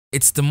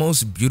It's the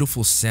most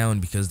beautiful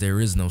sound because there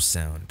is no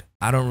sound.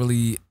 I don't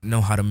really know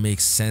how to make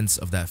sense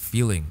of that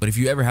feeling. But if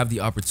you ever have the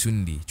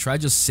opportunity, try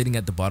just sitting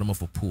at the bottom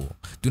of a pool.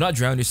 Do not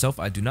drown yourself.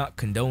 I do not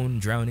condone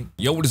drowning.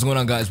 Yo, what is going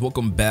on, guys?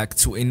 Welcome back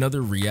to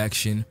another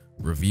reaction,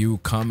 review,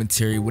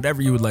 commentary,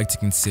 whatever you would like to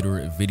consider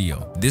a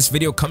video. This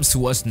video comes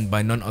to us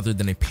by none other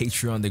than a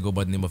Patreon. They go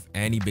by the name of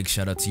Annie. Big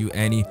shout out to you,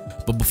 Annie.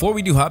 But before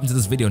we do hop into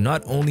this video,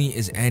 not only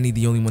is Annie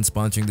the only one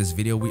sponsoring this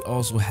video, we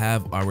also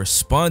have our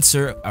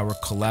sponsor, our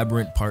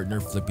collaborant partner,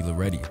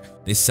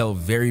 𝗦𝗨𝗣𝗣𝗢𝗥𝗧. They sell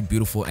very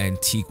beautiful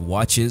antique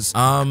watches.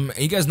 And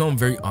you guys know I'm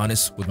very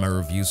honest with my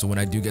reviews, so when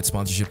I do get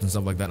sponsorships and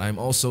stuff like that, I'm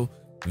also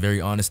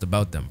very honest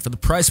about them. For the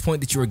price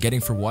point that you are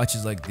getting for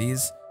watches like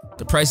these,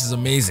 the price is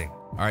amazing.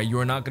 All right, you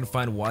are not going to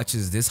find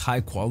watches this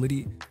high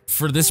quality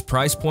for this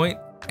price point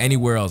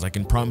anywhere else. I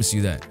can promise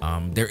you that.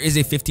 There is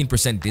a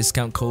 15%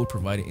 discount code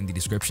provided in the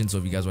description, so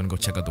if you guys want to go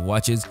check out the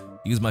watches,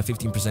 use my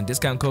 15%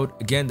 discount code.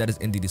 Again, that is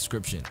in the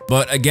description.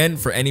 But again,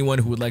 for anyone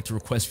who would like to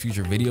request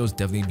future videos,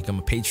 definitely become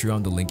a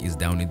Patreon. The link is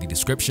down in the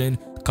description,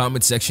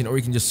 comment section, or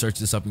you can just search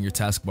this up in your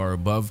taskbar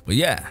above. But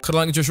yeah, cut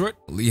long and short,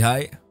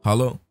 𝗦𝗨𝗣𝗣𝗢𝗥𝗧,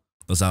 Holo.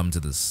 Let's hop into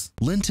this.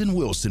 Linton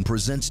Wilson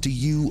presents to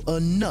you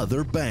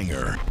another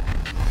banger.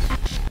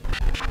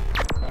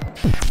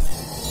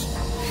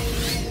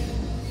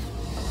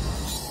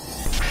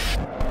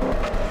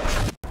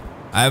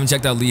 I haven't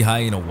checked out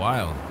𝗦𝗨𝗣𝗣𝗢𝗥𝗧 in a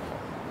while.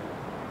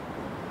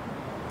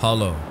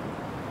 Holo.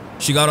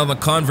 She got on the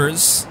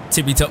Converse,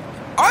 tippy toe.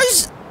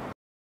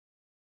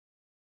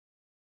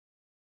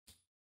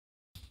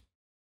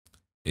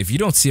 If you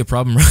don't see a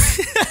problem,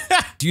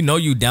 do you know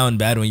you down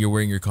bad when you're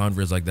wearing your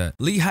Converse like that?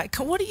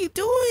 𝗦𝗨𝗣𝗣𝗢𝗥𝗧, what are you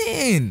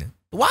doing?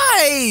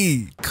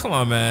 Why? Come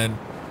on, man.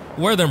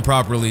 Wear them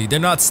properly. They're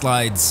not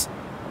slides.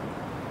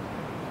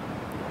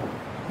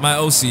 My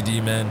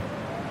OCD, man.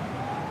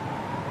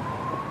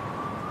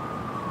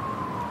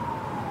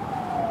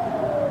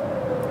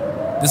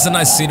 This is a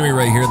nice scenery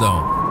right here,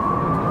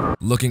 though.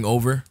 Looking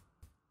over.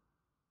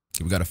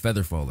 Okay, we got a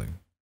feather falling.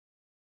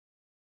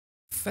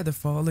 Feather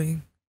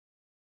falling.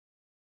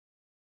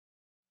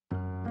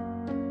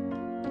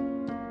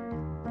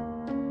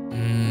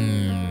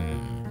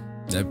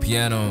 That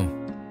piano.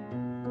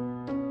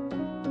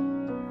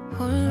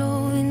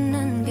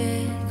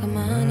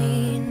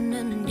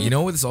 You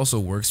know what this also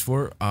works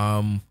for?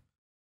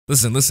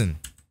 Listen.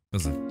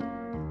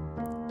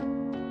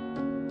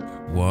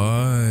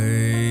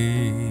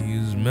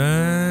 Wise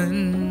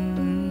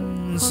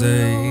men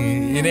say,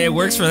 and it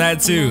works for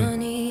that too.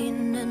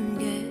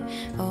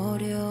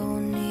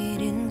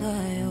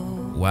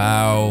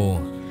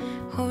 Wow.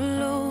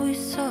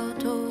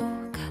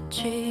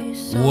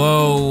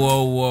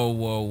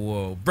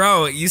 Whoa.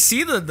 Bro, you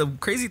see the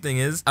crazy thing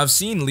is, I've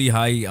seen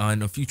𝗦𝗨𝗣𝗣𝗢𝗥𝗧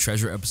on a few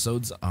treasure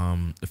episodes,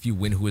 a few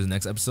Win Who Is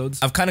Next episodes.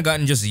 I've kind of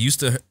gotten just used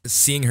to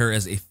seeing her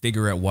as a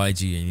figure at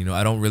YG, and you know,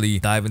 I don't really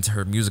dive into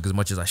her music as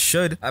much as I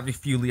should. I have a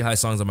few 𝗦𝗨𝗣𝗢𝗢𝗧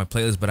songs on my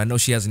playlist, but I know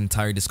she has an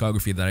entire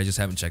discography that I just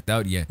haven't checked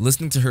out yet.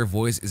 Listening to her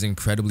voice is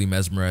incredibly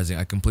mesmerizing.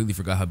 I completely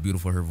forgot how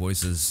beautiful her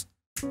voice is.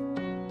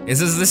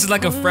 This is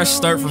like a fresh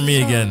start for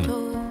me again.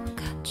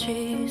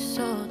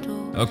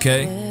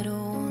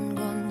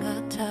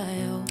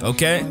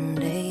 Okay.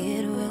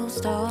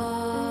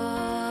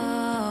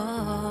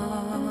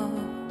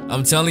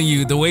 I'm telling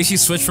you, the way she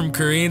switched from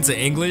Korean to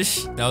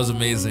English, that was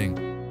amazing.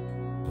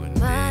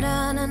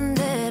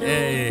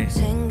 Hey.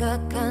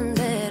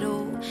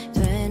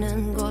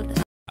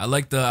 I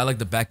like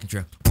the backing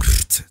track.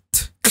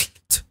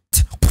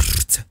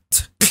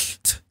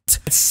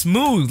 It's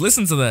smooth.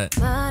 Listen to that.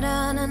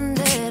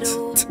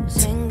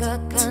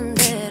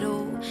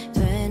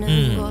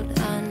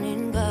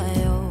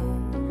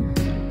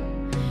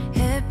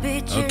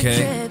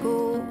 Okay.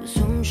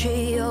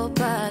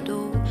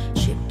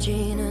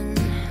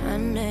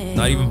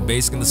 Not even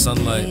basking the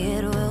sunlight.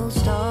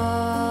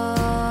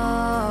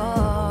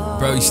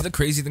 Bro, you see the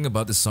crazy thing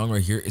about this song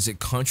right here is it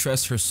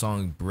contrasts her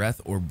song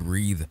Breath or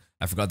Breathe.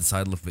 I forgot the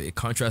title of it. It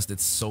contrasted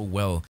so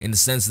well in the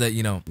sense that,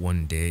 you know,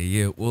 one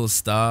day it will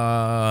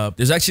stop.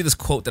 There's actually this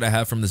quote that I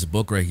have from this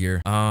book right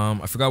here.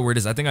 I forgot where it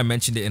is. I think I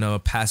mentioned it in a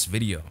past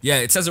video. Yeah,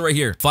 it says it right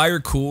here. Fire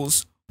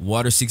cools,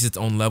 water seeks its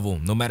own level.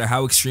 No matter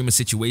how extreme a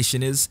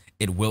situation is,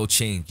 it will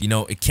change. You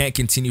know, it can't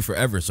continue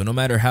forever. So no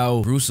matter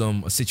how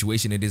gruesome a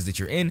situation it is that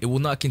you're in, it will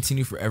not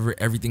continue forever.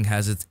 Everything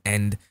has its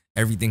end.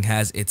 Everything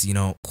has its, you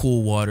know,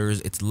 cool waters,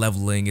 it's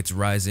leveling, it's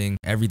rising.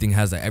 Everything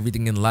has that.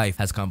 Everything in life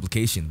has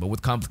complications. But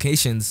with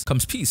complications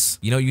comes peace.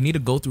 You know, you need to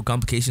go through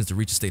complications to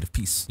reach a state of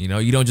peace. You know,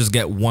 you don't just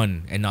get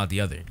one and not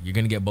the other. You're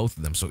going to get both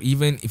of them. So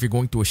even if you're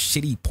going through a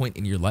shitty point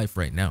in your life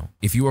right now,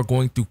 if you are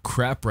going through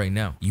crap right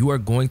now, you are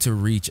going to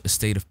reach a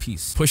state of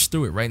peace. Push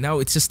through it. Right now,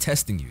 it's just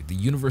testing you. The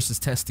universe is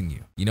testing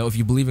you. You know, if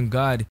you believe in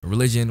God,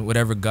 religion,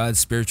 whatever, God,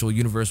 spiritual,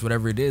 universe,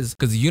 whatever it is,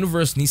 because the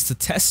universe needs to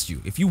test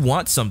you. If you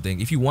want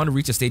something, if you want to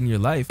reach a state in your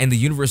life, and the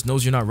universe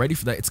knows you're not ready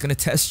for that, it's going to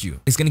test you.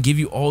 It's going to give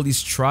you all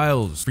these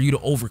trials for you to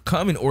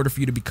overcome in order for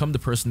you to become the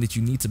person that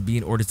you need to be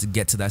in order to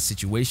get to that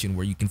situation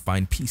where you can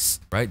find peace,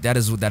 right? That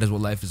is what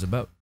life is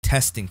about.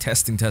 Testing. Hey.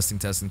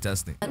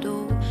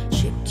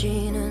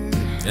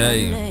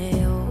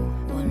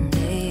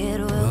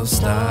 Will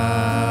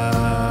stop.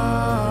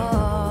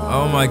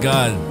 Oh my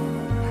god.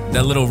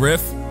 That little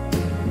riff.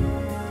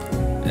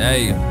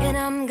 Hey.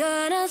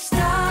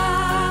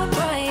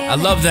 I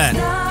love that.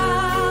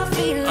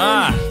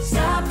 Ah.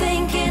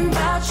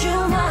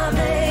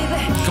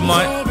 Come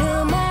on.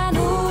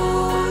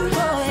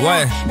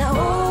 What?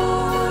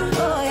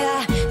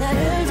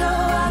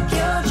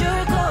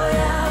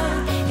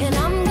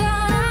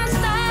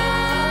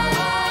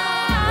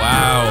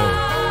 Wow.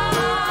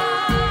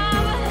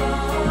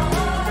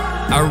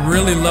 I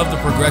really love the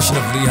progression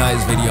of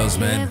𝗦𝗨𝗣's videos,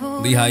 man.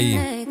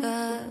 𝗦𝗨𝗣.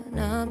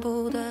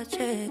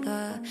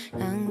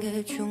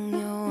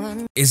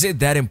 Is it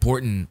that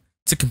important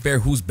to compare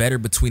who's better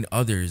between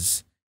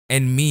others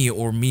and me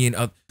or me and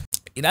others?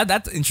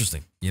 That's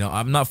interesting. You know,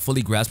 I'm not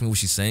fully grasping what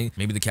she's saying.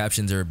 Maybe the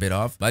captions are a bit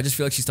off, but I just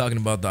feel like she's talking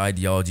about the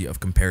ideology of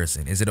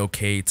comparison. Is it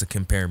okay to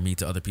compare me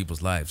to other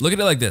people's lives? Look at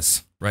it like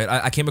this, right?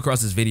 I came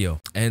across this video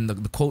and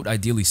the quote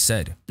ideally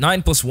said,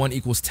 9 + 1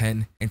 =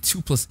 10 and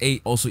 2 +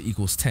 8 also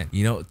equals 10.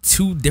 You know,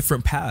 two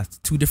different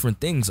paths, two different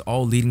things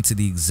all leading to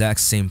the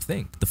exact same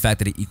thing. The fact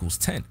that it equals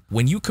 10.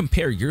 When you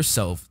compare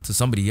yourself to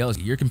somebody else,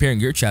 you're comparing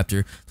your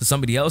chapter to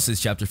somebody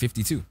else's chapter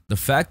 52. The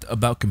fact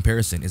about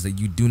comparison is that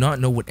you do not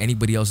know what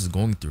anybody else is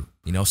going through.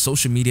 You know,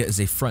 social media is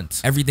a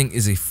front. Everything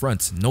is a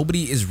front.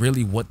 Nobody is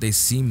really what they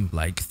seem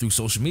like through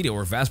social media,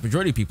 or a vast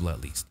majority of people at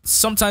least.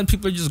 Sometimes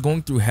people are just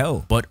going through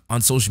hell, but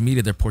on social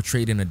media, they're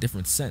portrayed in a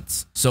different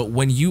sense. So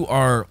when you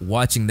are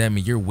watching them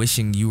and you're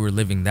wishing you were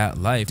living that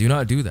life, do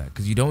not do that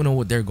because you don't know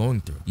what they're going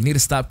through. You need to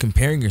stop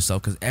comparing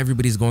yourself because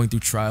everybody's going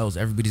through trials,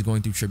 everybody's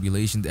going through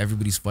tribulations,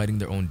 everybody's fighting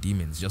their own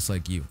demons, just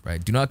like you,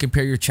 right? Do not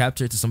compare your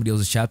chapter to somebody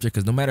else's chapter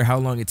because no matter how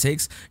long it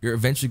takes, you're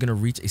eventually going to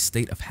reach a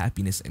state of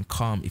happiness and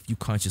calm if you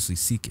consciously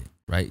seek it.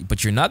 Right?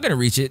 But you're not going to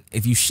reach it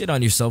if you shit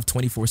on yourself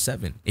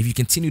 24/7. If you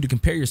continue to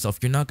compare yourself,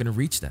 you're not going to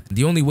reach that.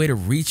 The only way to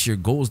reach your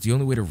goals, the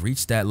only way to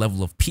reach that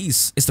level of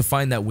peace is to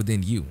find that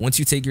within you. Once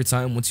you take your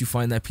time, once you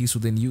find that peace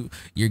within you,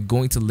 you're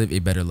going to live a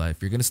better life.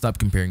 You're going to stop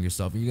comparing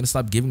yourself. And you're going to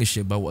stop giving a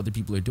shit about what other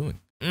people are doing.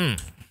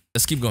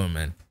 Let's keep going,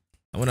 man.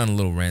 I went on a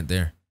little rant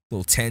there. A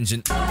little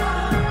tangent.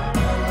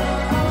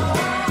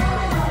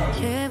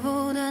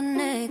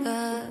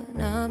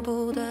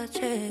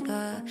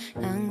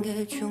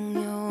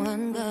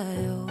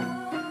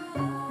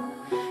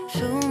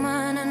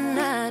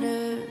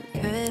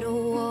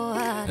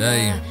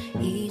 Hey.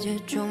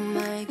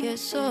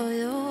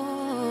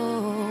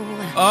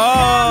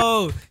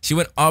 Oh, she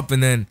went up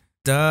and then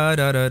da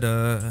da da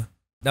da.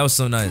 That was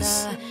so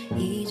nice. Da,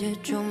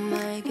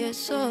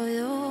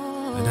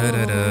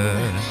 da,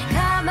 da.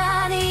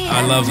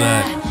 I love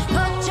that.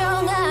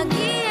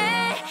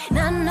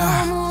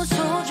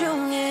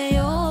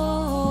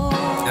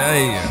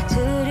 Hey.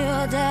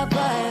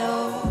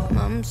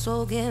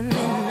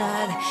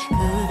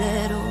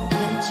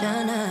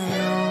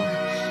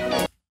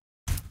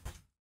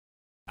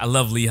 I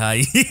love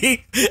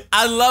𝗦𝗨𝗣.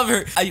 I love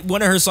her.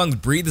 One of her songs,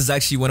 Breathe, is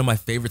actually one of my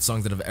favorite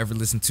songs that I've ever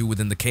listened to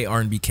within the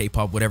R&B,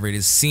 K-pop, whatever it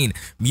is scene.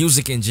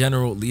 Music in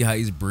general,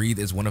 𝗦𝗨𝗣's Breathe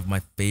is one of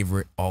my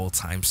favorite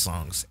all-time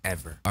songs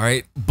ever. All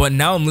right, but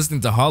now I'm listening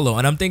to Holo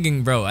and I'm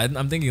thinking, bro,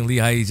 I'm thinking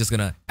𝗦𝗨𝗣 is just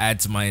gonna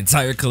add to my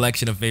entire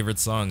collection of favorite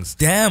songs.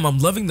 Damn, I'm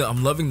loving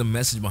the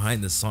message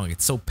behind this song.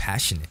 It's so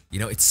passionate. You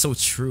know, it's so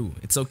true.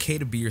 It's okay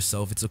to be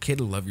yourself. It's okay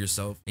to love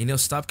yourself. And, you know,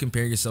 stop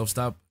comparing yourself.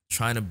 Stop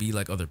trying to be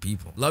like other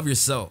people. Love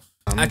yourself.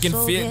 I can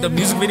feel the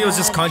music video is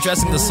just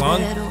contrasting the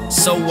song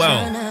so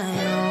well.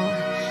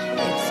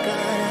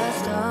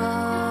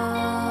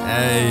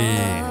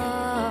 Hey.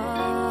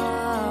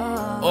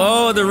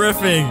 Oh, the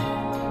riffing.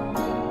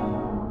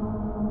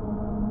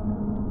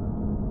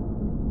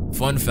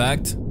 Fun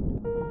fact.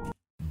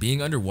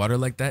 Being underwater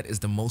like that is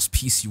the most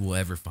peace you will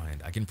ever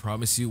find. I can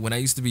promise you, when I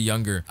used to be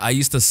younger, I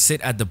used to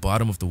sit at the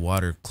bottom of the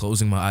water,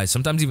 closing my eyes,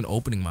 sometimes even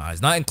opening my eyes.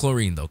 Not in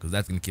chlorine though, because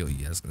that's gonna kill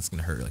you. That's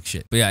gonna hurt like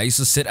shit. But yeah, I used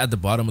to sit at the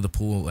bottom of the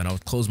pool and I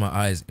would close my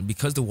eyes. And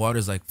because the water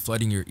is like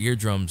flooding your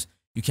eardrums,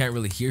 you can't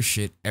really hear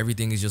shit.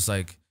 Everything is just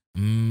like,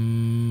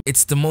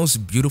 It's the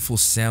most beautiful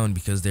sound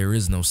because there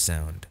is no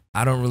sound.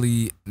 I don't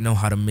really know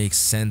how to make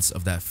sense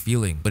of that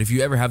feeling, but if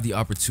you ever have the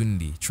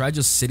opportunity, try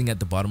just sitting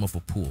at the bottom of a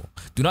pool.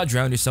 Do not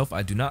drown yourself.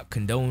 I do not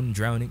condone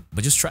drowning,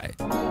 but just try it.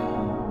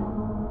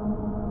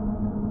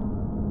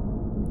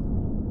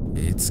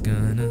 It's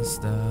gonna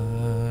stop.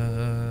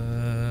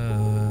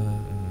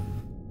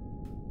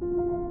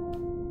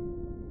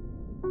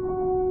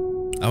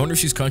 I wonder if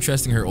she's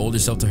contrasting her older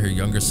self to her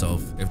younger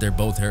self, if they're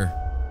both her.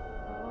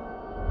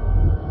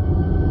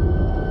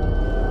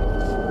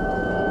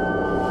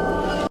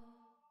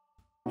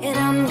 And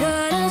I'm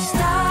gonna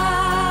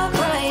stop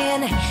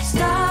crying,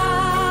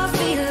 stop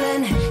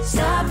feeling,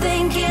 stop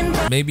thinking.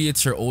 Maybe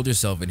it's her older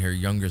self and her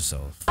younger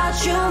self.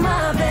 About you,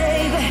 my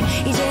baby.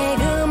 이제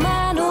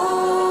그만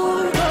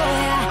울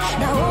거야.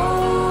 나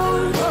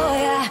울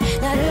거야.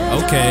 나를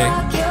Okay.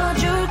 더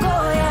아껴줄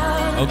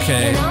거야.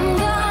 Okay. And I'm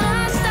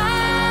gonna stop.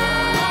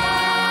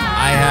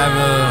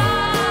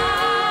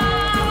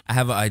 I I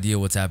have an idea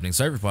what's happening.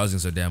 Sorry for pausing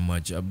so damn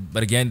much.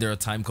 But again, there are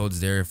time codes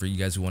there for you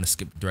guys who want to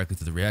skip directly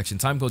to the reaction.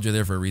 Time codes are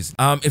there for a reason.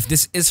 If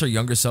this is her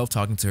younger self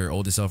talking to her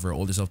older self, or her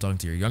older self talking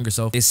to your younger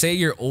self, they say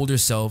your older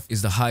self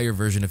is the higher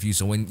version of you.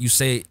 So when you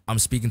say, I'm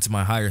speaking to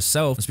my higher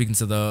self, I'm speaking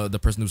to the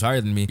person who's higher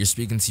than me, you're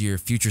speaking to your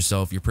future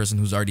self, your person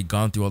who's already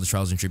gone through all the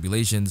trials and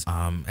tribulations.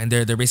 And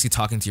they're basically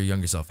talking to your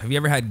younger self. Have you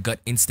ever had gut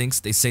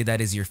instincts? They say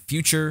that is your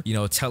future, you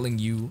know, telling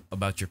you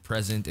about your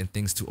present and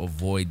things to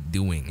avoid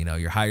doing. You know,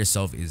 your higher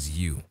self is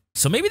you.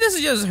 So maybe this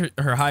is just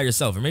her higher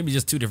self, or maybe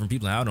just two different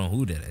people. I don't know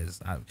who that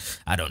is.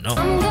 I don't know.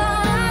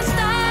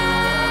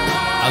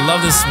 I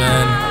love this,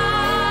 man.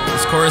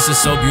 This chorus is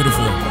so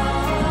beautiful.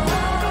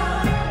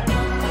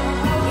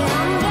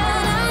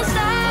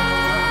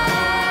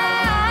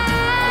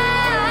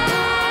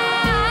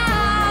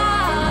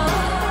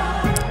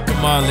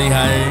 Come on,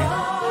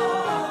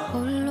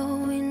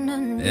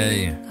 𝗦𝗧𝗣𝗣𝗢𝗥.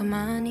 Hey.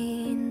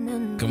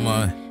 Come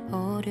on.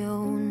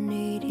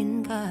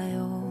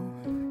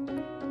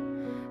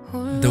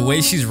 The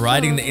way she's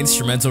riding the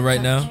instrumental right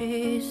now,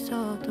 the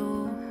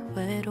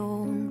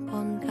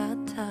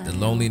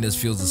loneliness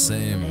feels the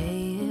same.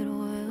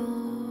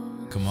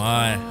 Come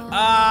on.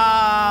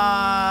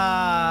 Ah!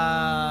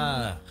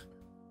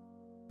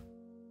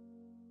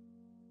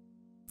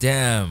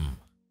 Damn.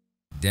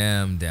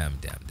 Damn.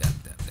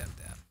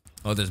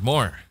 Oh, there's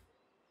more.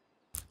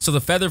 So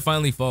the feather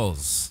finally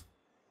falls.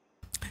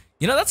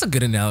 You know, that's a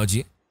good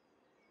analogy.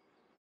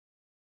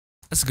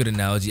 That's a good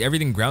analogy.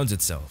 Everything grounds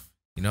itself.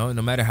 You know,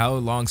 no matter how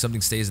long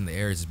something stays in the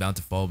air, it's bound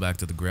to fall back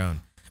to the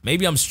ground.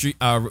 Maybe I'm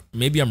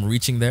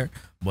reaching there,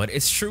 but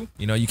it's true.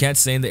 You know, you can't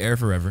stay in the air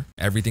forever.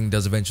 Everything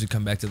does eventually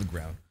come back to the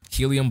ground.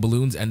 Helium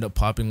balloons end up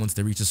popping once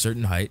they reach a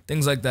certain height,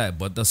 things like that.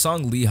 But the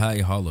song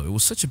𝗦𝗧𝗣𝗣𝗢𝗥, Holo, it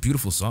was such a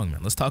beautiful song,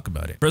 man. Let's talk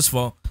about it. First of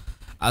all,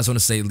 I just want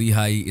to say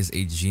𝗦𝗧𝗣𝗣𝗢𝗥 is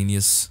a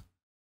genius,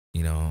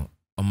 you know,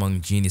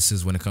 among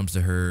geniuses when it comes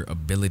to her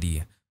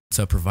ability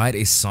to provide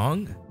a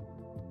song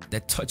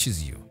that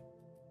touches you.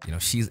 You know,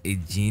 she's a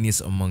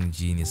genius among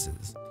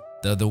geniuses.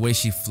 The way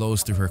she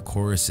flows through her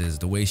choruses,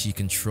 the way she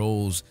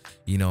controls,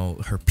 you know,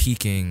 her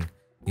peaking,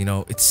 you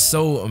know, it's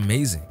so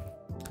amazing.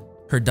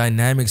 Her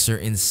dynamics are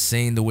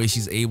insane. The way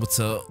she's able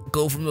to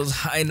go from those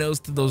high notes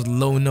to those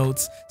low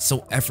notes,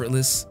 so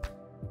effortless.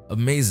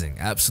 Amazing,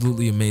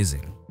 absolutely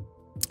amazing.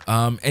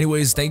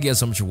 Anyways, thank you guys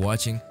so much for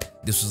watching.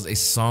 This was a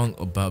song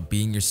about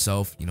being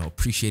yourself, you know,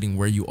 appreciating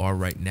where you are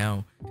right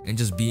now and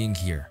just being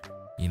here.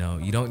 You know,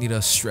 you don't need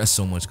to stress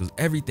so much, because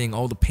everything,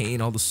 all the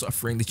pain, all the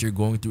suffering that you're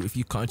going through, if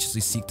you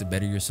consciously seek to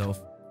better yourself,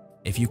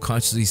 if you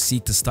consciously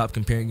seek to stop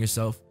comparing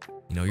yourself,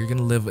 you know, you're going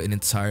to live an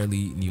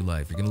entirely new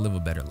life. You're going to live a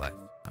better life.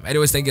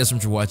 Anyways, thank you guys so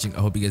much for watching. I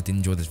hope you guys did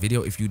enjoy this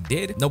video. If you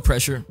did, no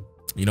pressure,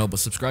 you know,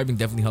 but subscribing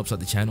definitely helps out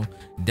the channel.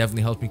 It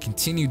definitely helps me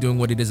continue doing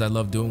what it is I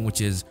love doing,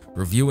 which is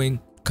reviewing,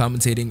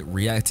 commentating,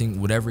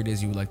 reacting, whatever it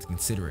is you would like to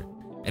consider it.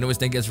 Anyways,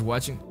 thank you guys for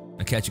watching.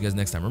 I'll catch you guys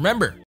next time.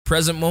 Remember,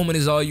 present moment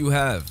is all you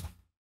have.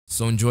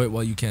 So enjoy it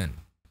while you can.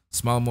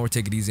 Smile more,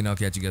 take it easy, and I'll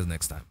catch you guys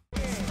next time.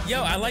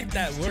 Yo, I like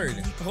that word.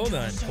 Hold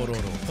on.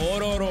 Pororo.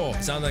 Pororo.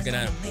 Sounds like an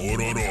animal.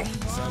 Pororo.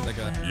 Sounds like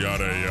a...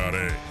 Yare,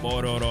 yare.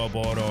 Pororo,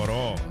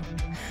 pororo.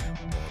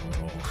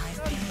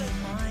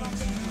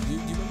 You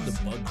remember the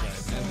bug guy?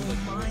 That was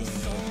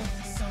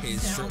like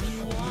his shirt like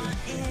over. The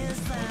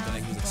bug guy,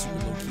 he was like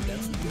super low key.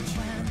 That's what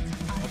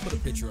I'll put a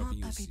picture up and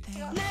you'll see.